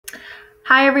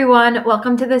Hi everyone,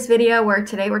 welcome to this video where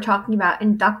today we're talking about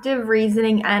inductive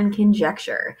reasoning and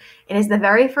conjecture. It is the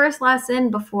very first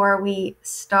lesson before we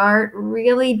start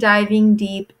really diving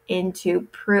deep into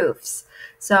proofs.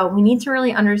 So we need to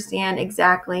really understand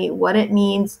exactly what it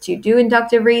means to do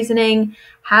inductive reasoning,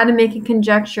 how to make a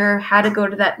conjecture, how to go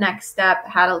to that next step,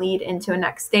 how to lead into a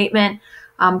next statement,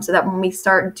 so that when we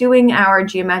start doing our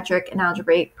geometric and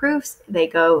algebraic proofs, they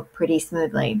go pretty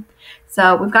smoothly.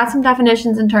 So we've got some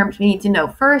definitions and terms we need to know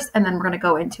first, and then we're going to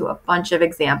go into a bunch of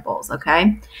examples,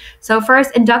 okay? So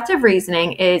first, inductive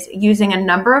reasoning is using a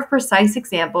number of precise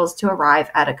examples to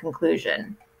arrive at a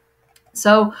conclusion.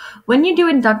 So when you do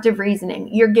inductive reasoning,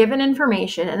 you're given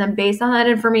information, and then based on that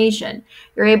information,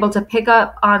 you're able to pick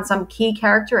up on some key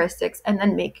characteristics and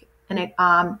then make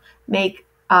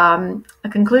a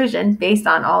conclusion based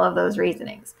on all of those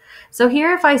reasonings. So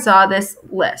here, if I saw this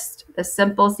list, this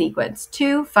simple sequence,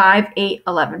 2, 5, 8,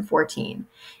 11, 14,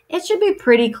 it should be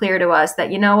pretty clear to us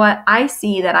that, you know what, I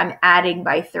see that I'm adding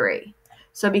by 3.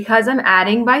 So because I'm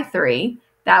adding by 3,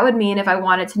 that would mean if I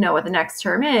wanted to know what the next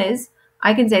term is,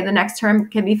 I can say the next term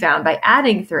can be found by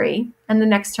adding 3, and the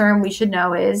next term we should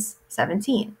know is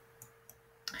 17.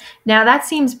 Now that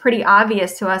seems pretty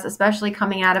obvious to us, especially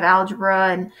coming out of algebra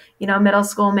and, middle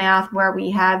school math, where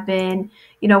we have been,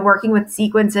 working with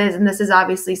sequences, and this is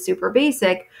obviously super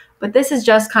basic, but this is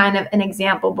just kind of an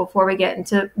example before we get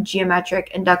into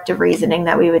geometric inductive reasoning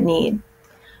that we would need.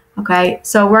 Okay,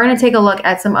 so we're going to take a look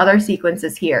at some other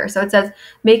sequences here. So it says,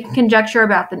 make a conjecture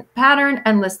about the pattern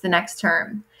and list the next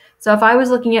term. So if I was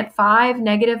looking at 5,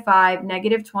 -5,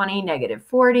 -20,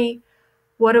 -40,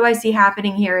 what do I see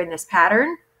happening here in this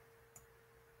pattern?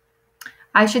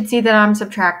 I should see that I'm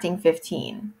subtracting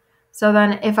 15. So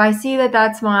then if I see that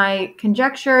that's my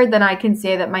conjecture, then I can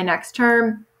say that my next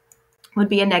term would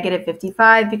be a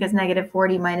 -55 because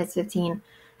 -40 minus 15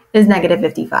 is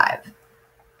 -55.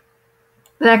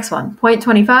 The next one,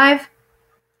 0.25,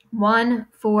 1,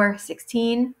 4,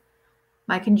 16.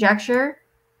 My conjecture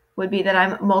would be that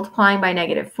I'm multiplying by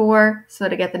 -4. So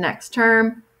to get the next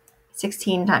term,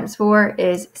 16 times 4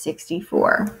 is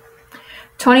 64.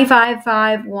 25,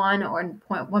 5, 1, or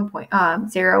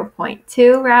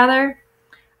 0.2 rather.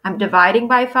 I'm dividing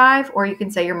by 5, or you can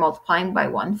say you're multiplying by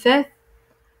 1/5.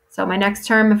 So my next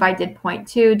term, if I did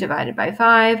 0.2 divided by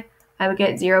 5, I would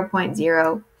get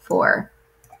 0.04.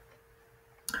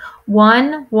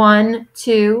 1, 1,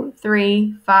 2,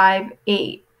 3, 5,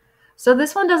 8. So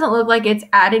this one doesn't look like it's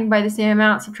adding by the same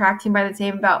amount, subtracting by the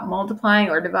same amount,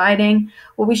 multiplying or dividing.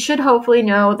 Well, we should hopefully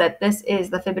know that this is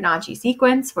the Fibonacci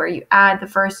sequence where you add the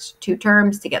first 2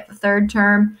 terms to get the third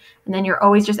term, and then you're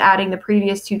always just adding the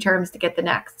previous 2 terms to get the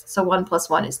next. So 1 plus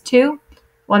 1 is 2,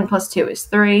 1 plus 2 is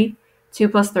 3, 2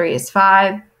 plus 3 is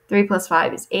 5, 3 plus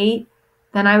 5 is 8.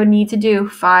 Then I would need to do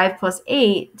 5 plus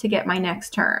 8 to get my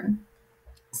next term.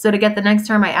 So to get the next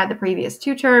term, I add the previous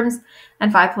 2 terms,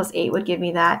 and 5 plus 8 would give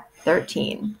me that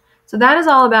 13. So that is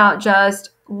all about just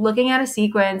looking at a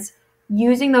sequence,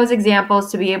 using those examples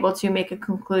to be able to make a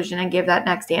conclusion and give that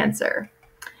next answer.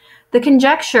 The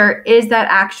conjecture is that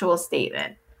actual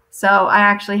statement. So I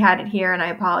actually had it here, and I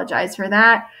apologize for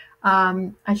that.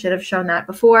 I should have shown that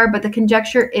before, but the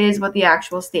conjecture is what the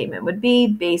actual statement would be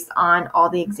based on all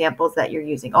the examples that you're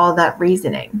using, all that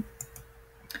reasoning.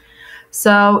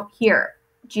 So here,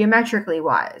 geometrically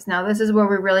wise. Now this is where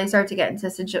we really start to get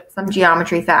into some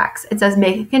geometry facts. It says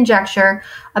make a conjecture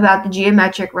about the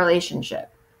geometric relationship.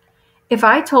 If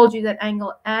I told you that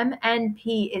angle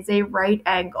MNP is a right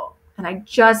angle, and I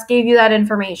just gave you that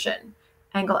information,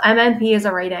 angle MNP is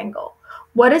a right angle,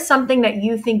 what is something that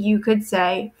you think you could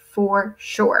say for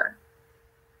sure?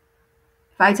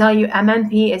 If I tell you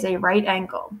MNP is a right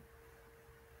angle,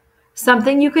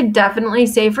 something you could definitely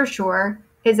say for sure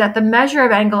is that the measure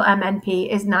of angle MNP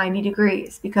is 90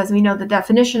 degrees, because we know the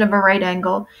definition of a right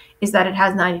angle is that it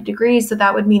has 90 degrees, so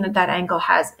that would mean that that angle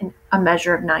has a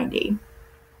measure of 90.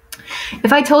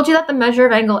 If I told you that the measure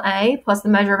of angle A plus the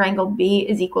measure of angle B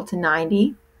is equal to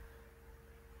 90,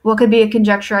 what could be a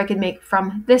conjecture I could make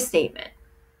from this statement?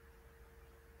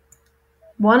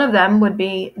 One of them would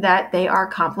be that they are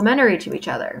complementary to each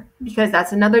other, because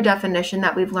that's another definition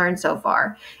that we've learned so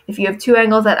far. If you have 2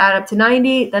 angles that add up to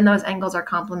 90, then those angles are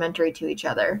complementary to each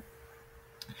other.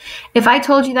 If I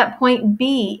told you that point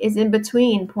B is in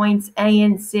between points A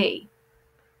and C,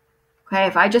 okay,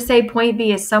 if I just say point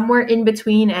B is somewhere in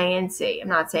between A and C, I'm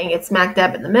not saying it's smack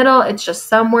dab in the middle, it's just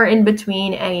somewhere in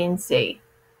between A and C.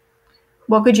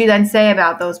 What could you then say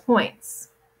about those points?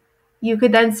 You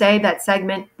could then say that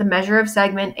the measure of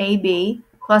segment AB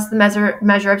plus the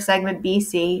measure of segment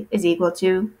BC is equal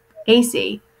to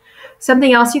AC.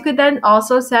 Something else you could then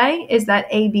also say is that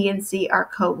A, B, and C are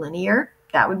collinear.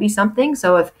 That would be something.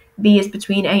 So if B is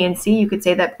between A and C, you could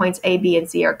say that points A, B, and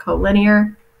C are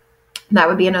collinear. That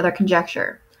would be another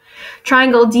conjecture.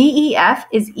 Triangle DEF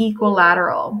is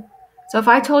equilateral. So if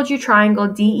I told you triangle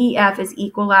DEF is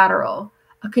equilateral,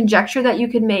 a conjecture that you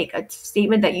could make, a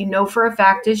statement that you know for a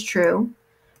fact is true,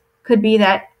 could be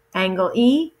that angle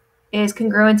E is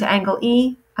congruent to angle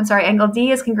E. Angle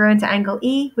D is congruent to angle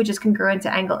E, which is congruent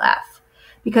to angle F.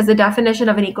 Because the definition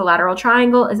of an equilateral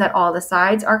triangle is that all the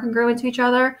sides are congruent to each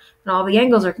other and all the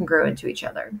angles are congruent to each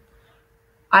other.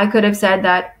 I could have said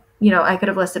that, I could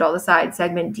have listed all the sides.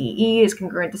 Segment DE is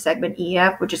congruent to segment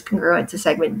EF, which is congruent to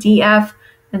segment DF,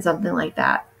 and something like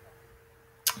that.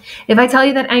 If I tell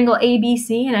you that angle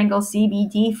ABC and angle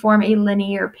CBD form a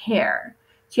linear pair,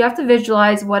 so you have to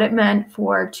visualize what it meant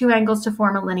for two angles to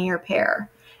form a linear pair.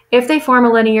 If they form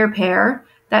a linear pair,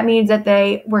 that means that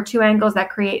they were two angles that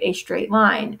create a straight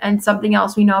line. And something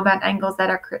else we know about angles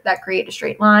that create a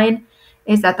straight line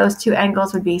is that those two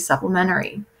angles would be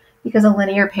supplementary, because a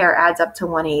linear pair adds up to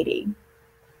 180.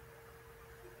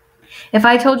 If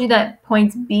I told you that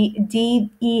points B, D,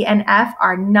 E, and F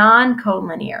are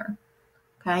non-collinear,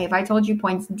 okay, if I told you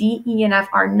points D, E, and F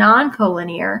are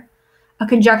non-collinear, a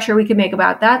conjecture we could make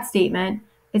about that statement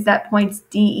is that points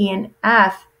D, E, and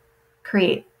F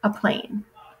create a plane,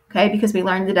 okay, because we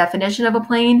learned the definition of a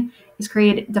plane is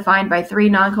defined by three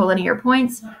non-collinear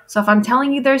points. So if I'm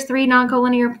telling you there's three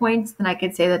non-collinear points, then I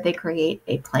could say that they create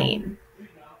a plane.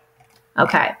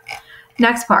 Okay,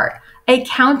 next part, a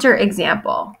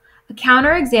counterexample. A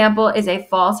counterexample is a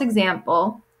false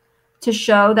example to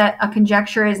show that a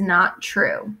conjecture is not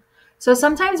true. So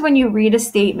sometimes when you read a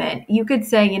statement, you could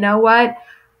say, you know what,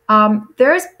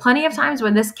 there's plenty of times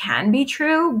when this can be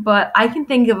true, but I can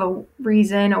think of a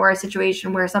reason or a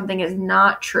situation where something is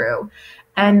not true,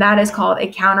 and that is called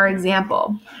a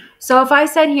counterexample. So if I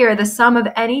said here, the sum of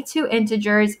any two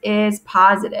integers is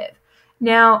positive.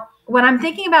 Now, when I'm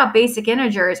thinking about basic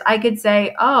integers, I could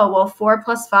say, oh, well, 4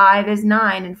 plus 5 is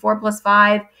 9, and 4 plus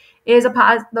 5 is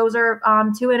those are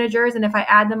two integers, and if I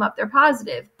add them up, they're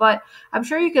positive. But I'm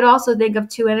sure you could also think of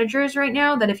two integers right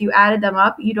now that if you added them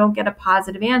up, you don't get a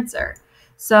positive answer.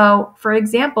 So, for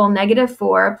example,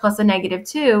 -4 plus a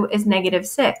 -2 is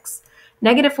 -6.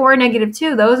 -4 and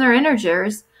 -2, those are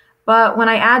integers, but when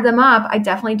I add them up, I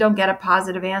definitely don't get a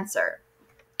positive answer.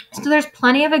 So there's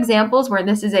plenty of examples where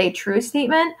this is a true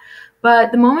statement,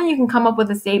 but the moment you can come up with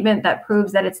a statement that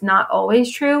proves that it's not always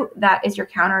true, that is your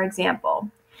counterexample.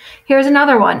 Here's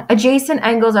another one. Adjacent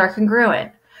angles are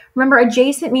congruent. Remember,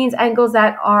 adjacent means angles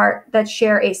that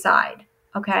share a side.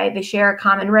 Okay, they share a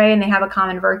common ray and they have a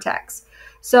common vertex.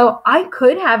 So I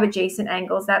could have adjacent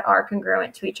angles that are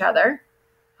congruent to each other.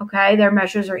 Okay, their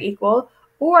measures are equal.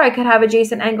 Or I could have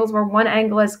adjacent angles where one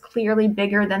angle is clearly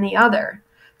bigger than the other.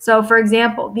 So for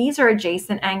example, these are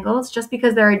adjacent angles. Just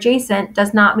because they're adjacent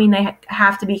does not mean they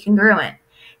have to be congruent.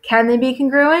 Can they be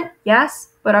congruent? Yes.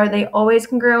 But are they always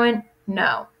congruent?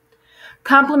 No.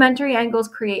 Complementary angles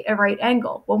create a right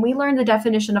angle. When we learned the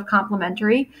definition of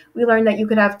complementary, we learned that you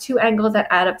could have two angles that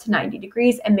add up to 90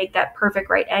 degrees and make that perfect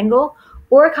right angle.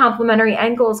 Or complementary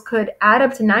angles could add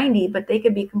up to 90, but they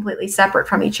could be completely separate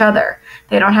from each other.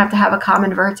 They don't have to have a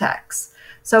common vertex.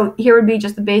 So here would be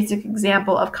just a basic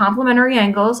example of complementary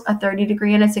angles, a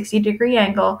 30-degree and a 60-degree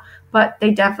angle, but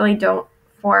they definitely don't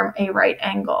form a right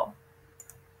angle.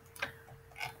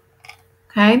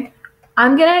 Okay,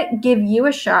 I'm going to give you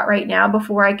a shot right now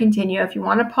before I continue. If you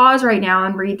want to pause right now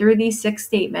and read through these 6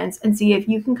 statements and see if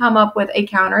you can come up with a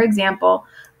counterexample,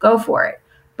 go for it.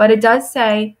 But it does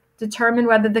say, determine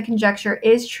whether the conjecture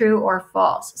is true or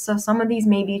false. So some of these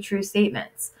may be true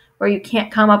statements where you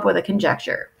can't come up with a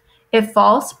conjecture. If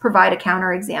false, provide a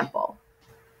counterexample.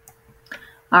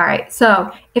 All right,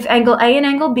 so if angle A and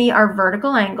angle B are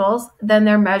vertical angles, then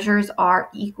their measures are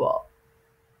equal.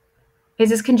 Is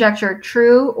this conjecture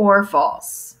true or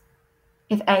false?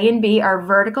 If A and B are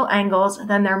vertical angles,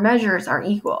 then their measures are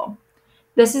equal.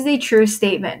 This is a true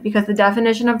statement because the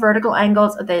definition of vertical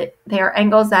angles, they are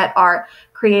angles that are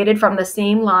created from the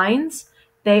same lines.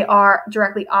 They are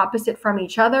directly opposite from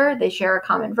each other. They share a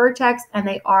common vertex, and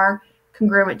they are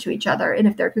congruent to each other. And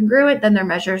if they're congruent, then their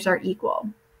measures are equal.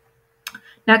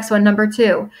 Next one, number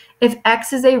 2. If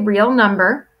x is a real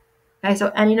number, okay,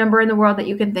 so any number in the world that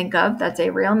you can think of, that's a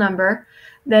real number,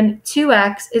 then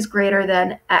 2x is greater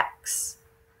than x.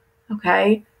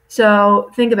 Okay, so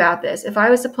think about this. If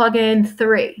I was to plug in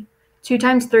 3, 2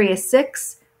 times 3 is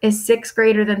 6. Is 6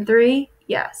 greater than 3?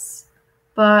 Yes.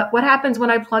 But what happens when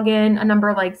I plug in a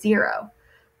number like 0?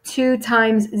 2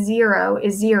 times 0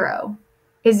 is 0.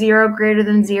 Is 0 greater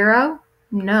than 0?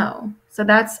 No. So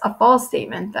that's a false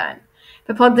statement then. If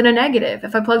I plugged in a negative,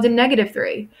 if I plugged in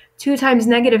 -3, 2 times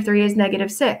 -3 is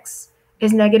 -6.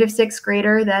 Is -6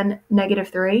 greater than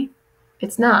 -3?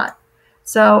 It's not.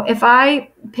 So if I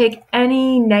pick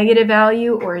any negative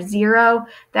value or 0,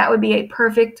 that would be a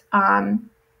perfect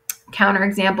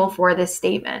counterexample for this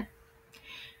statement.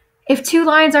 If 2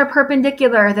 lines are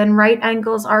perpendicular, then right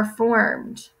angles are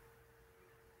formed.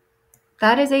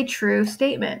 That is a true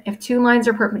statement. If 2 lines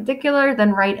are perpendicular,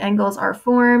 then right angles are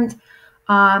formed.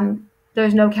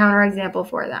 There's no counterexample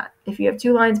for that. If you have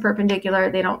 2 lines perpendicular,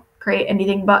 they don't create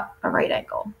anything but a right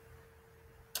angle.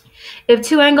 If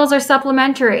 2 angles are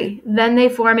supplementary, then they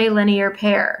form a linear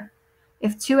pair.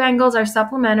 If 2 angles are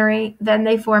supplementary, then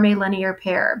they form a linear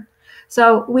pair.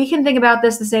 So we can think about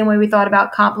this the same way we thought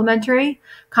about complementary.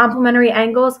 Complementary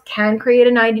angles can create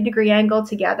a 90-degree angle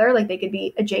together, like they could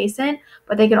be adjacent,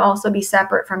 but they can also be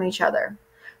separate from each other.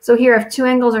 So here, if 2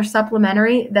 angles are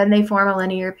supplementary, then they form a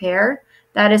linear pair.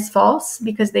 That is false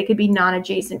because they could be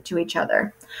non-adjacent to each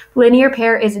other. Linear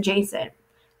pair is adjacent.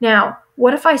 Now,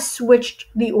 what if I switched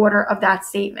the order of that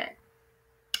statement?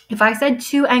 If I said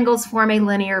 2 angles form a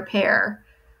linear pair,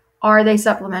 are they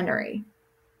supplementary?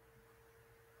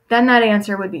 Then that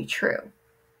answer would be true,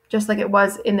 just like it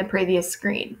was in the previous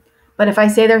screen. But if I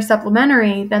say they're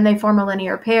supplementary, then they form a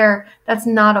linear pair. That's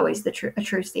not always a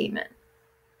true statement.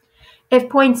 If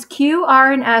points Q,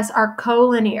 R, and S are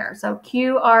collinear, so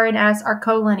Q, R, and S are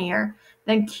collinear,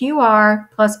 then QR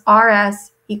plus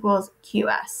RS equals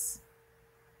QS.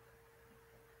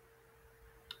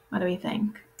 What do we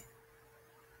think?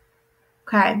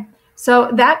 Okay, so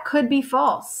that could be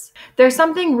false. There's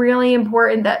something really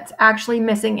important that's actually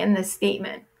missing in this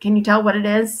statement. Can you tell what it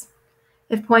is?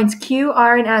 If points Q,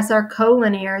 R, and S are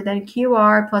collinear, then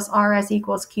QR plus RS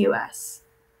equals QS.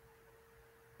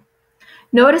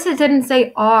 Notice it didn't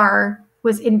say R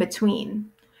was in between.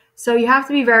 So you have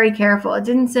to be very careful. It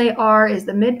didn't say R is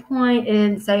the midpoint. It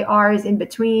didn't say R is in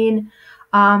between.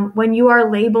 When you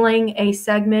are labeling a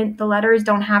segment, the letters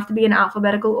don't have to be in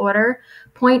alphabetical order.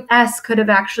 Point S could have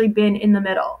actually been in the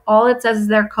middle. All it says is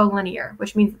they're collinear,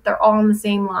 which means that they're all on the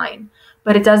same line.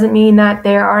 But it doesn't mean that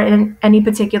they are in any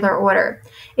particular order.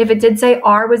 If it did say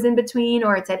R was in between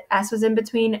or it said S was in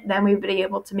between, then we would be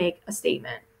able to make a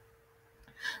statement.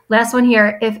 Last one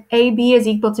here, if AB is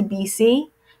equal to BC,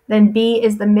 then B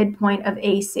is the midpoint of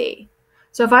AC.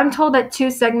 So if I'm told that 2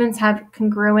 segments have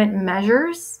congruent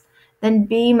measures, then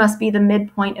B must be the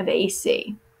midpoint of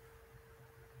AC.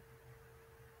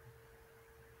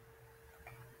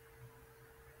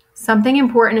 Something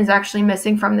important is actually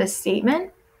missing from this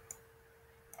statement.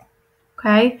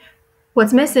 Okay,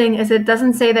 what's missing is it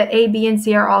doesn't say that A, B, and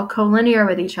C are all collinear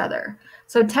with each other.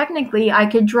 So technically, I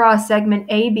could draw a segment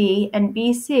AB and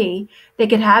BC. They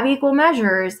could have equal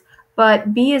measures,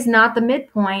 but B is not the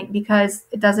midpoint because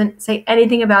it doesn't say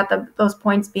anything about those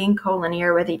points being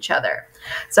collinear with each other.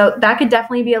 So that could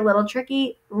definitely be a little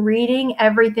tricky. Reading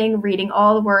everything, reading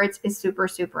all the words is super,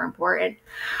 super important.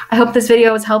 I hope this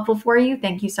video was helpful for you.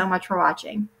 Thank you so much for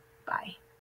watching. Bye.